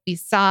people, we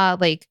saw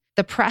like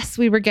the press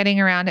we were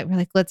getting around it. We're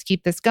like, let's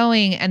keep this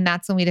going. And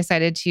that's when we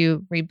decided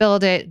to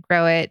rebuild it,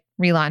 grow it,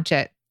 relaunch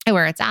it, and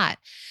where it's at.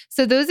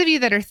 So those of you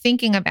that are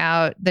thinking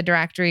about the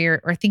directory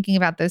or thinking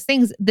about those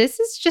things, this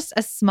is just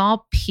a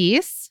small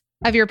piece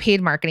of your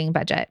paid marketing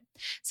budget.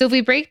 So if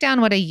we break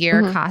down what a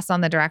year Mhm. costs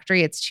on the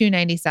directory, it's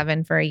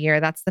 $297 for a year.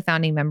 That's the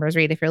founding members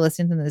rate. If you're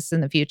listening to this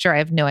in the future, I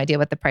have no idea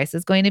what the price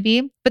is going to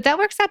be, but that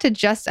works out to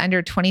just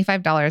under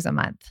 $25 a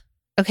month.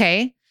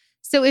 Okay.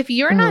 So if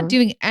you're not Mhm.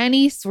 doing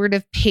any sort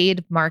of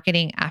paid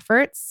marketing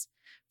efforts,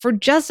 for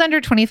just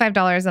under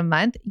 $25 a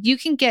month, you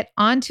can get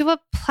onto a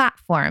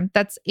platform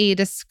that's a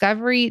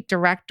discovery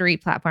directory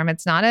platform.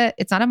 It's not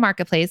a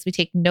marketplace. We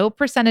take no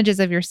percentages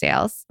of your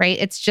sales, right?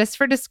 It's just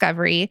for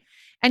discovery.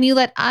 And you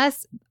let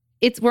us,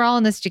 we're all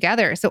in this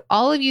together. So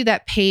all of you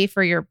that pay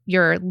for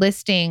your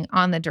listing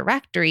on the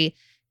directory,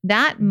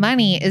 that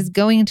money is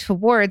going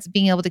towards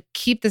being able to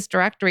keep this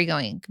directory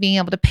going, being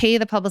able to pay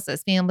the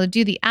publicist, being able to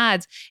do the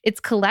ads. It's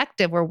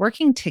collective. We're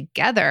working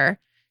together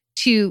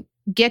to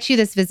get you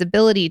this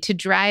visibility, to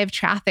drive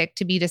traffic,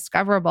 to be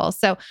discoverable.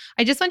 So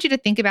I just want you to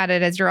think about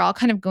it as you're all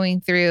kind of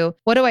going through,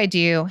 what do I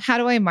do? How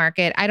do I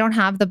market? I don't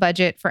have the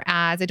budget for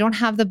ads. I don't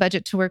have the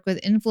budget to work with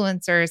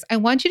influencers. I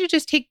want you to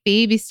just take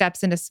baby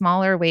steps into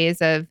smaller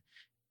ways of,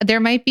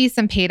 there might be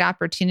some paid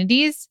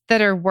opportunities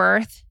that are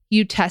worth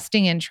you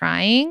testing and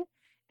trying.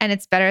 And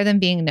it's better than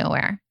being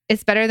nowhere.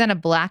 It's better than a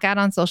blackout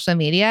on social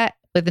media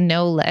with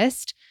no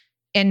list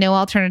and no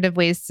alternative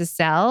ways to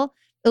sell.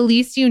 At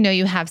least you know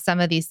you have some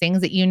of these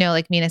things that,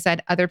 like Mina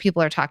said, other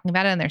people are talking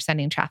about it and they're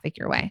sending traffic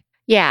your way.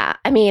 Yeah.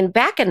 I mean,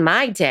 back in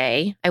my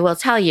day, I will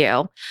tell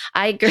you,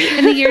 in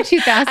the year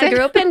 2000, I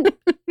grew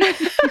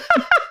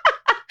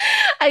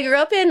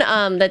up in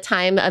the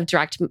time of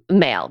direct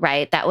mail,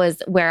 right? That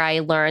was where I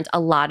learned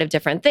a lot of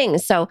different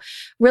things. So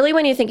really,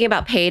 when you're thinking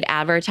about paid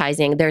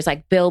advertising, there's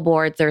like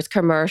billboards, there's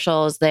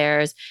commercials,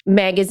 there's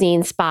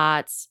magazine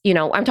spots,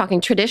 I'm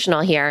talking traditional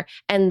here,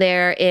 and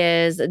there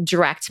is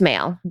direct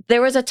mail.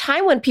 There was a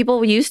time when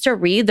people used to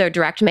read their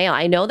direct mail.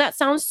 I know that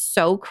sounds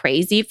so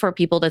crazy for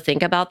people to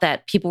think about,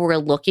 that people were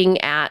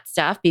looking at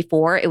stuff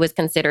before it was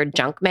considered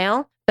junk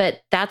mail,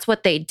 but that's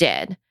what they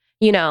did.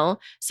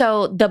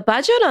 So the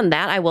budget on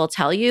that, I will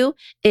tell you,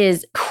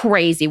 is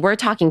crazy. We're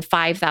talking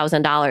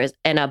 $5,000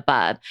 and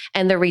above.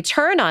 And the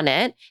return on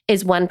it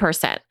is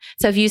 1%.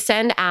 So if you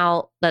send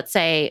out, let's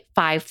say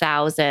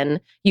 5,000,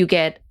 you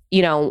get,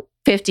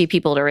 50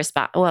 people to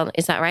respond. Well,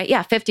 is that right?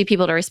 Yeah, 50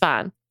 people to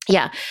respond.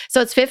 Yeah.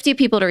 So it's 50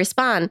 people to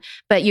respond,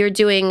 but you're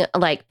doing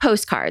like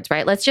postcards,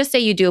 right? Let's just say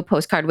you do a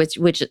postcard, which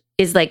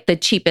is like the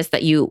cheapest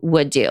that you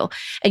would do.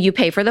 And you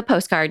pay for the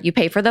postcard, you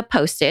pay for the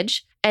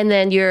postage, and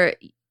then you're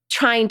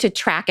trying to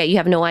track it. You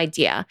have no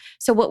idea.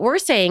 So what we're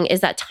saying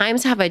is that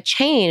times have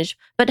changed,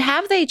 but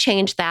have they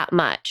changed that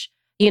much?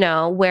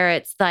 Where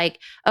it's like,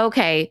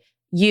 okay,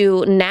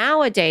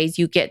 nowadays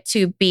you get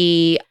to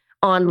be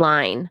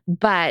online,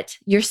 but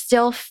you're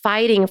still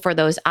fighting for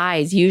those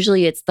eyes.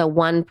 Usually it's the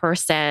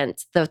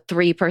 1%, the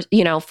 3%,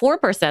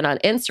 4% on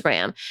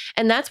Instagram.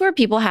 And that's where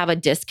people have a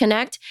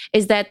disconnect,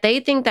 is that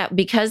they think that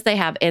because they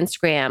have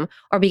Instagram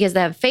or because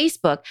they have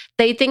Facebook,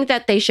 they think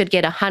that they should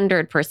get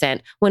 100%,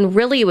 when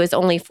really it was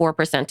only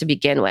 4% to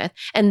begin with.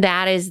 And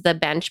that is the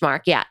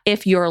benchmark. Yeah,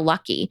 if you're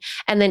lucky.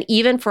 And then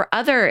even for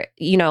other,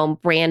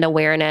 brand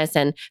awareness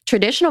and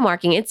traditional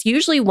marketing, it's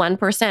usually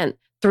 1%.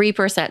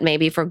 3%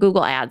 maybe for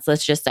Google ads,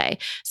 let's just say.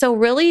 So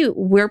really,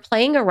 we're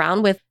playing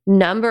around with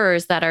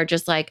numbers that are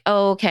just like,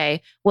 oh,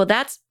 okay, well,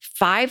 that's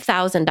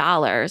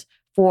 $5,000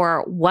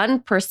 for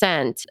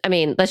 1%. I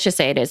mean, let's just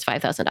say it is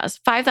 $5,000.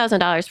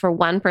 $5,000 for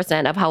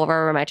 1% of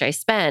however much I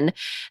spend,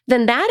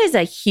 then that is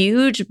a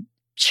huge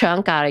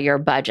chunk out of your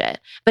budget.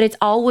 But it's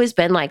always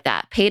been like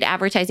that. Paid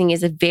advertising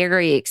is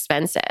very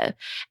expensive.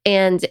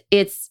 And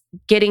it's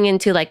getting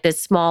into like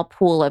this small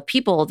pool of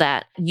people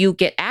that you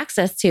get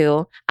access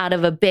to out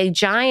of a big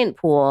giant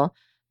pool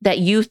that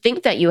you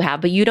think that you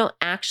have, but you don't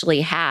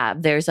actually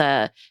have. There's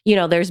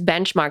there's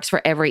benchmarks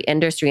for every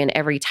industry and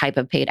every type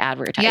of paid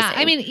advertising. Yeah,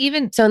 I mean,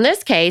 even so in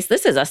this case,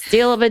 this is a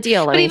steal of a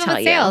deal. Let me tell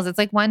you. Sales, it's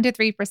like 1% to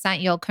 3%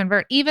 you'll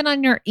convert, even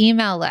on your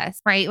email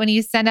list, right? When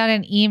you send out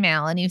an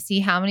email and you see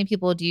how many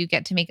people do you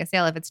get to make a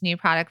sale, if it's new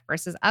product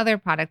versus other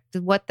product,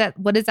 what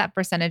is that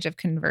percentage of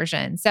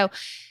conversion? So,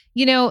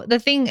 the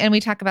thing, and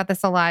we talk about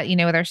this a lot,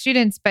 with our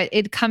students, but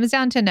it comes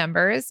down to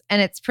numbers, and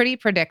it's pretty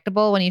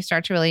predictable when you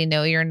start to really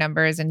know your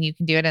numbers and you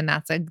can do it. And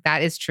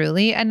that is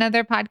truly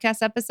another podcast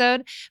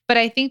episode. But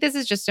I think this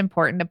is just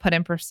important to put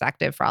in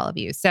perspective for all of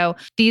you. So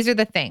these are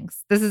the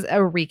things. This is a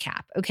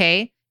recap.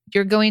 Okay.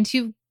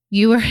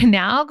 You are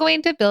now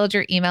going to build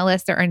your email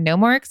list. There are no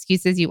more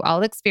excuses. You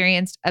all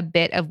experienced a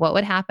bit of what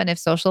would happen if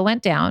social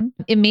went down.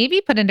 It may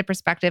be put into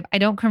perspective. I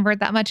don't convert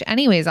that much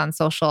anyways on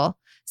social.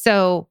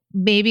 So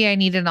maybe I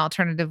need an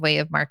alternative way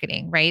of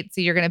marketing, right?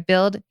 So you're going to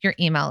build your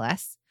email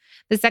list.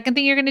 The second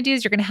thing you're going to do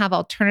is you're going to have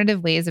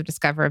alternative ways of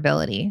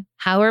discoverability.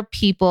 How are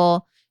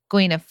people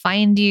going to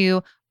find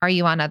you? Are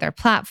you on other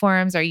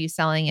platforms? Are you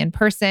selling in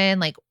person?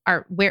 Like,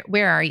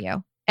 where are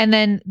you? And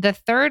then the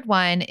third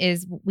one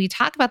is, we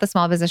talk about the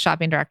small business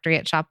shopping directory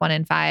at Shop 1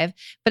 in 5,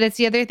 but it's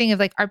the other thing of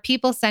like, are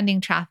people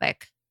sending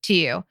traffic to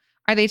you?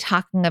 Are they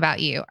talking about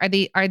you?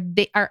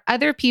 Are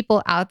other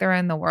people out there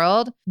in the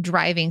world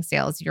driving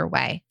sales your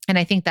way? And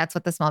I think that's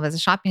what the small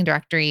business shopping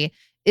directory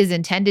is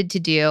intended to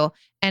do,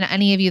 and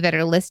any of you that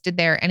are listed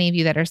there, any of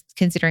you that are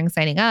considering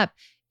signing up,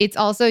 it's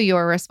also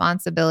your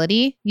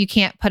responsibility. You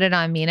can't put it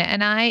on Mina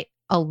and I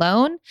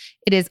alone.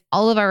 It is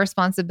all of our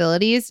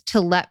responsibilities to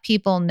let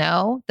people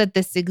know that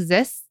this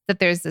exists, that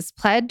there's this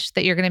pledge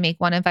that you're going to make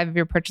 1 in 5 of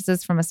your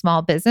purchases from a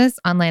small business,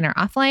 online or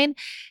offline.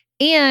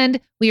 And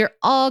we are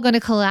all going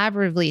to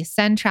collaboratively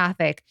send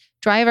traffic,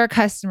 drive our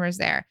customers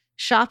there,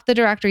 shop the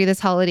directory this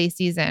holiday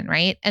season,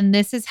 right? And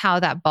this is how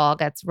that ball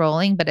gets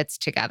rolling, but it's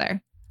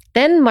together.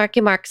 Then Mark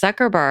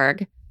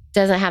Zuckerberg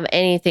doesn't have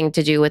anything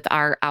to do with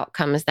our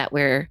outcomes that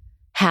we're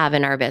have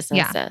in our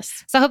businesses. Yeah.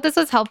 So I hope this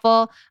was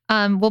helpful.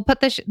 We'll put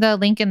the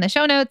link in the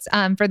show notes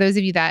for those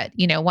of you that,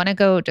 want to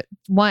go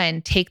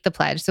take the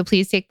pledge. So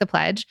please take the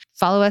pledge.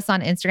 Follow us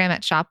on Instagram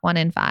at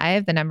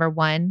shop1in5, the number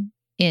 1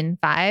 in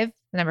 5,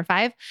 the number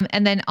 5.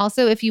 And then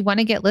also, if you want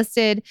to get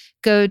listed,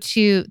 go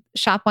to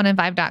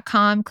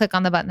shop1in5.com, click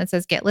on the button that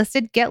says get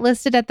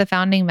listed at the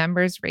founding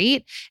members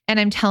rate. And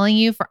I'm telling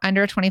you, for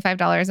under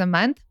 $25 a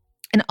month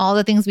and all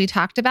the things we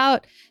talked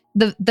about,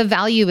 the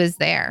value is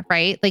there,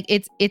 right? Like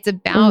it's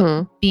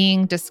about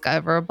being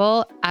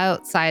discoverable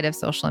outside of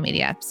social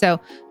media. So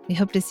we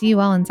hope to see you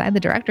all inside the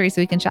directory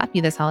so we can shop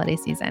you this holiday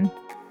season.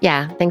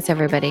 Yeah. Thanks,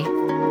 everybody.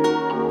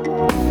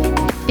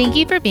 Thank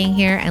you for being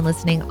here and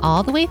listening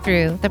all the way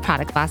through the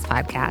Product Boss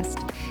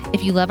podcast.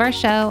 If you love our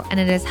show and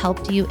it has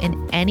helped you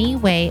in any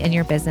way in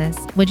your business,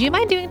 would you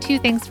mind doing 2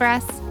 things for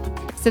us?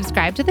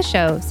 Subscribe to the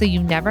show so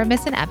you never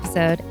miss an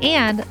episode,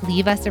 and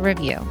leave us a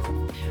review.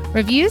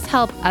 Reviews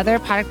help other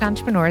product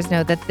entrepreneurs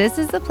know that this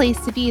is the place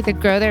to be to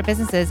grow their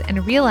businesses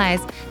and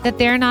realize that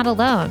they're not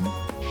alone.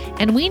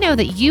 And we know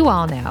that you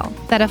all know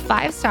that a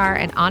 5-star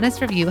and honest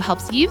review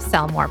helps you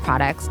sell more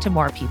products to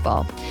more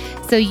people.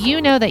 So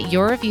you know that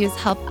your reviews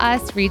help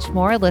us reach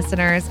more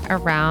listeners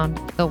around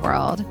the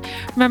world.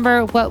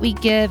 Remember, what we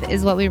give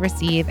is what we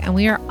receive, and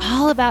we are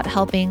all about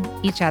helping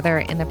each other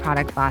in the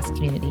Product Boss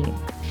community.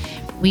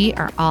 We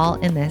are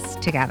all in this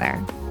together.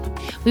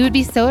 We would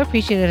be so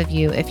appreciative of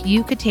you if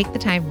you could take the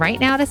time right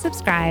now to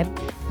subscribe,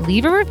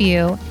 leave a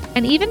review,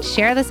 and even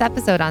share this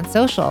episode on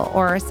social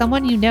or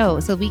someone you know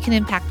so we can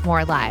impact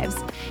more lives.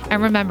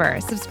 And remember,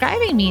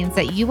 subscribing means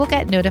that you will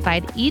get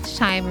notified each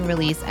time we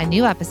release a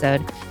new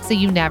episode so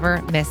you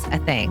never miss a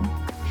thing.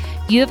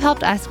 You have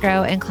helped us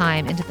grow and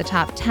climb into the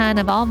top 10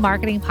 of all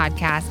marketing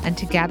podcasts, and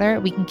together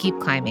we can keep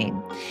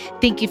climbing.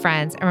 Thank you,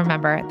 friends. And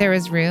remember, there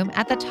is room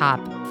at the top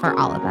for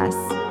all of us.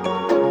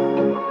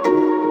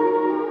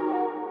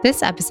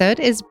 This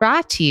episode is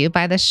brought to you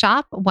by the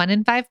Shop 1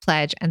 in 5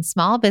 Pledge and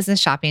Small Business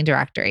Shopping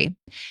Directory.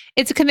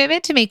 It's a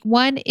commitment to make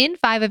 1 in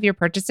 5 of your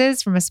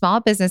purchases from a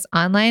small business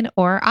online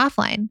or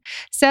offline.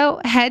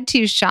 So head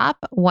to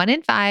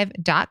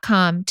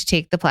shop1in5.com to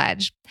take the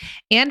pledge.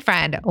 And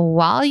friend,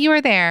 while you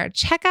are there,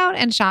 check out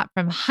and shop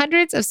from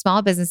hundreds of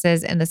small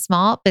businesses in the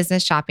Small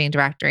Business Shopping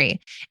Directory.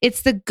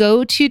 It's the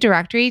go-to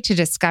directory to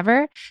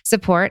discover,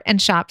 support,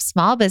 and shop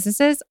small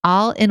businesses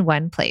all in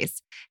one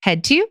place.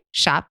 Head to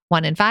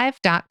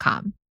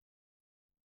shop1in5.com.